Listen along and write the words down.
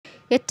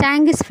A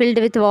tank is filled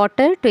with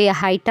water to a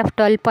height of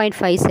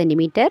 12.5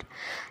 cm.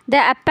 The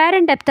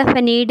apparent depth of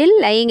a needle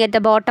lying at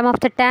the bottom of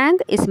the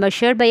tank is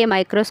measured by a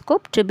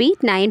microscope to be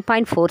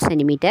 9.4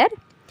 cm.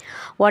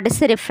 What is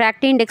the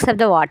refractive index of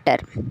the water?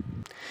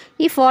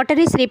 If water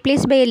is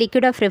replaced by a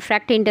liquid of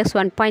refractive index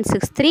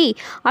 1.63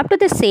 up to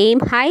the same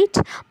height,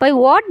 by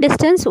what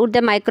distance would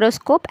the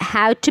microscope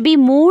have to be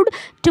moved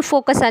to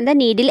focus on the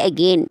needle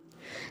again?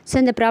 So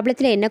இந்த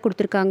ப்ராப்ளத்தில் என்ன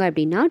கொடுத்துருக்காங்க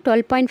அப்படின்னா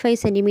 12.5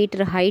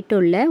 centimetre height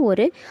உள்ள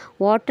ஒரு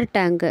water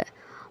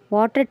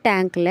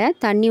டேங்க்கில்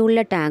தண்ணி உள்ள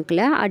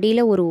டேங்க்கில்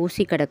அடியில் ஒரு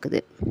ஊசி கிடக்குது.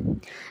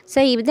 ஸோ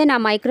இதை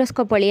நான்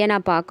மைக்ரோஸ்கோப் வழியாக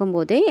நான்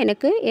பார்க்கும்போது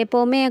எனக்கு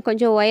எப்போவுமே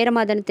கொஞ்சம்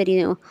உயரமாக தானே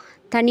தெரியும்,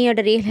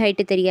 தண்ணியோட ரியல்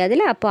ஹைட்டு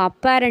தெரியாதுல்ல. அப்போ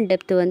அப்பேரண்ட்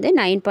டெப்த் வந்து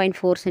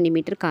 9.4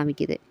 சென்டிமீட்டர்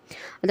காமிக்குது.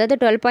 அதாவது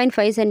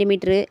 12.5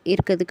 சென்டிமீட்டர்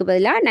இருக்கிறதுக்கு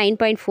பதிலாக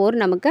 9.4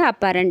 நமக்கு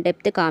அப்பேரண்ட்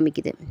டெப்த்து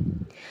காமிக்குது.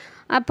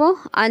 அப்போது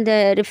அந்த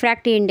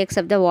refractive index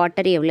of the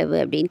water எவ்வளவு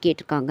அப்படின்னு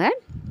கேட்டிருக்காங்க.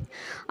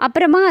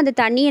 அப்புறமா அந்த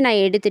தண்ணியை நான்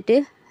எடுத்துகிட்டு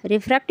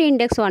ரிஃப்ராக்டிவ்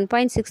இண்டெக்ஸ்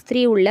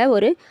 1.63 உள்ள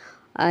ஒரு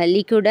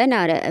லிக்விடை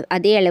நான்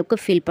அதே அளவுக்கு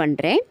ஃபில்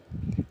பண்ணுறேன்.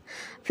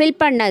 ஃபில்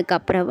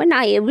பண்ணதுக்கப்புறம்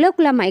நான்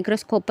எவ்வளோக்குள்ள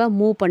மைக்ரோஸ்கோப்பை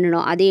மூவ்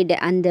பண்ணணும் அதே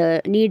அந்த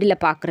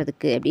நீடில்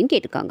பார்க்குறதுக்கு அப்படின்னு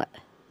கேட்டிருக்காங்க.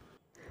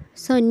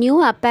 ஸோ நியூ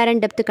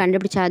அப்பேரண்ட் டெப்த்து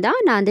கண்டுபிடிச்சாதான்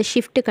நான் அந்த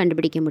ஷிஃப்ட்டு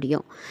கண்டுபிடிக்க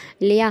முடியும்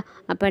இல்லையா.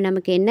 அப்போ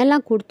நமக்கு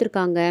என்னெல்லாம்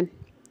கொடுத்துருக்காங்க?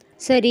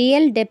 So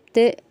real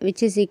depth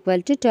which is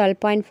equal to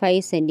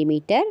 12.5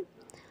 centimetre.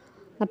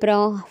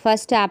 அப்புறம்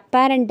ஃபஸ்ட்டு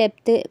அப்பேரண்ட்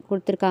டெப்த்து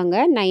கொடுத்துருக்காங்க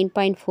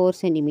 9.4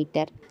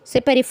 சென்டிமீட்டர். ஸோ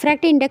இப்போ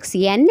refractive index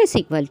n is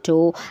equal to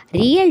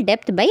real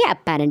depth by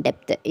apparent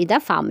depth.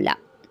 இதுதான் formula.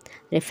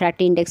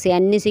 Refractive index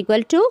n is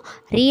equal to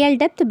real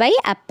depth by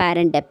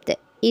apparent depth.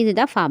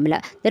 இதுதான்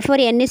formula. therefore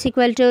n is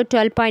equal to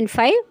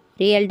 12.5,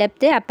 real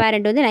depth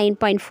apparent வந்து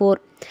 9.4.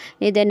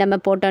 இதை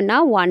நம்ம போட்டோம்னா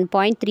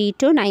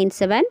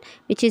 1.3297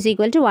 which is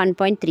equal to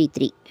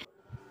 1.33.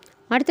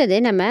 அடுத்தது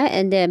நம்ம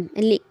இந்த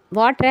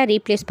வாட்டரை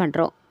ரீப்ளேஸ்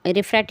பண்ணுறோம்.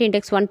 ரிஃப்ராக்டிவ்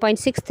இண்டெக்ஸ்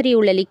 1.63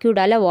 உள்ள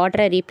லிக்யூடால்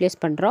வாட்டரை ரீப்ளேஸ்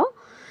பண்ணுறோம்.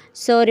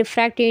 So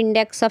refractive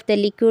index of the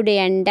liquid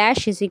n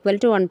dash is equal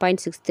to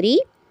 1.63.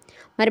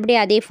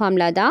 மறுபடியும் அதே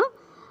ஃபார்முலா தான்.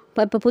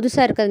 இப்போ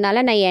புதுசாக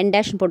இருக்கிறதுனால நான் n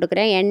dash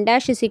போட்டுக்கிறேன். n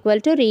dash is equal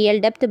to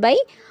real depth by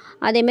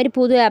அதேமாதிரி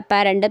புது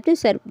அப்பேரண்ட்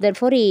டெப்த்,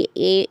 therefore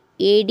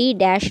AD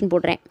டேஷ்னு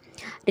போடுறேன்.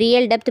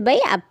 Real depth by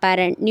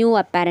new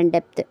apparent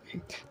depth.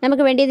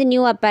 நமக்கு வேண்டியது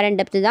நியூ அப்பேரண்ட்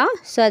டெப்த் தான்.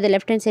 ஸோ அது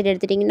லெஃப்ட் ஹேண்ட் சைடு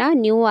எடுத்துட்டிங்கன்னா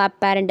new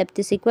apparent depth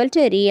is equal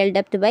to real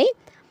depth by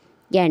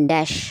n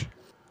dash.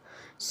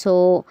 So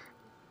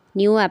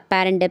new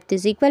apparent depth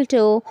is equal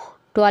to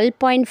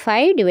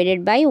 12.5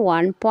 divided by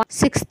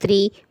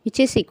 1.63 which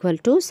is equal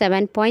to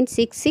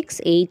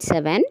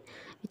 7.6687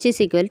 which is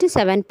equal to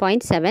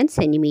 7.7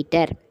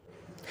 centimeter.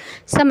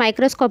 So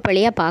microscope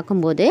வழியாக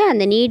பார்க்கும்போது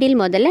அந்த needle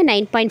முதல்ல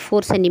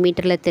 9.4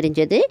 சென்டிமீட்டரில்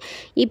தெரிஞ்சது.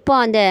 இப்போ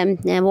அந்த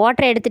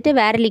வாட்டரை எடுத்துகிட்டு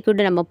வேறு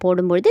லிக்விட் நம்ம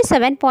போடும்பொழுது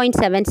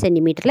 7.7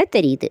 சென்டிமீட்டரில்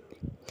தெரியுது.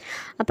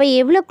 அப்போ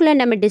எவ்வளோக்குள்ளே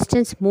நம்ம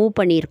டிஸ்டன்ஸ் மூவ்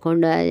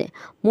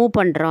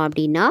பண்ணுறோம்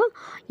அப்படின்னா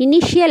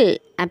initial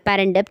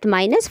apparent depth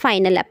minus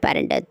final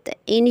apparent depth.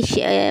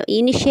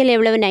 Initial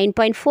எவ்வளவு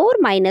 9.4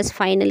 minus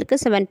ஃபைனலுக்கு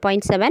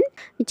 7.7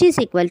 which is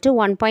equal to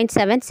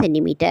 1.7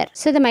 centimeter.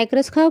 So the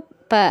microscope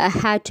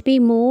had to be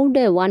moved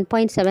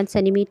 1.7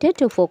 centimeter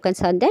to focus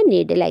on the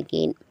needle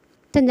again.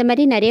 இந்த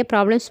மாதிரி நிறைய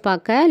ப்ராப்ளம்ஸ்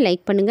பார்க்க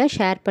like பண்ணுங்கள்,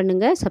 share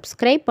பண்ணுங்கள்,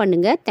 subscribe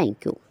பண்ணுங்கள்.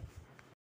 Thank you.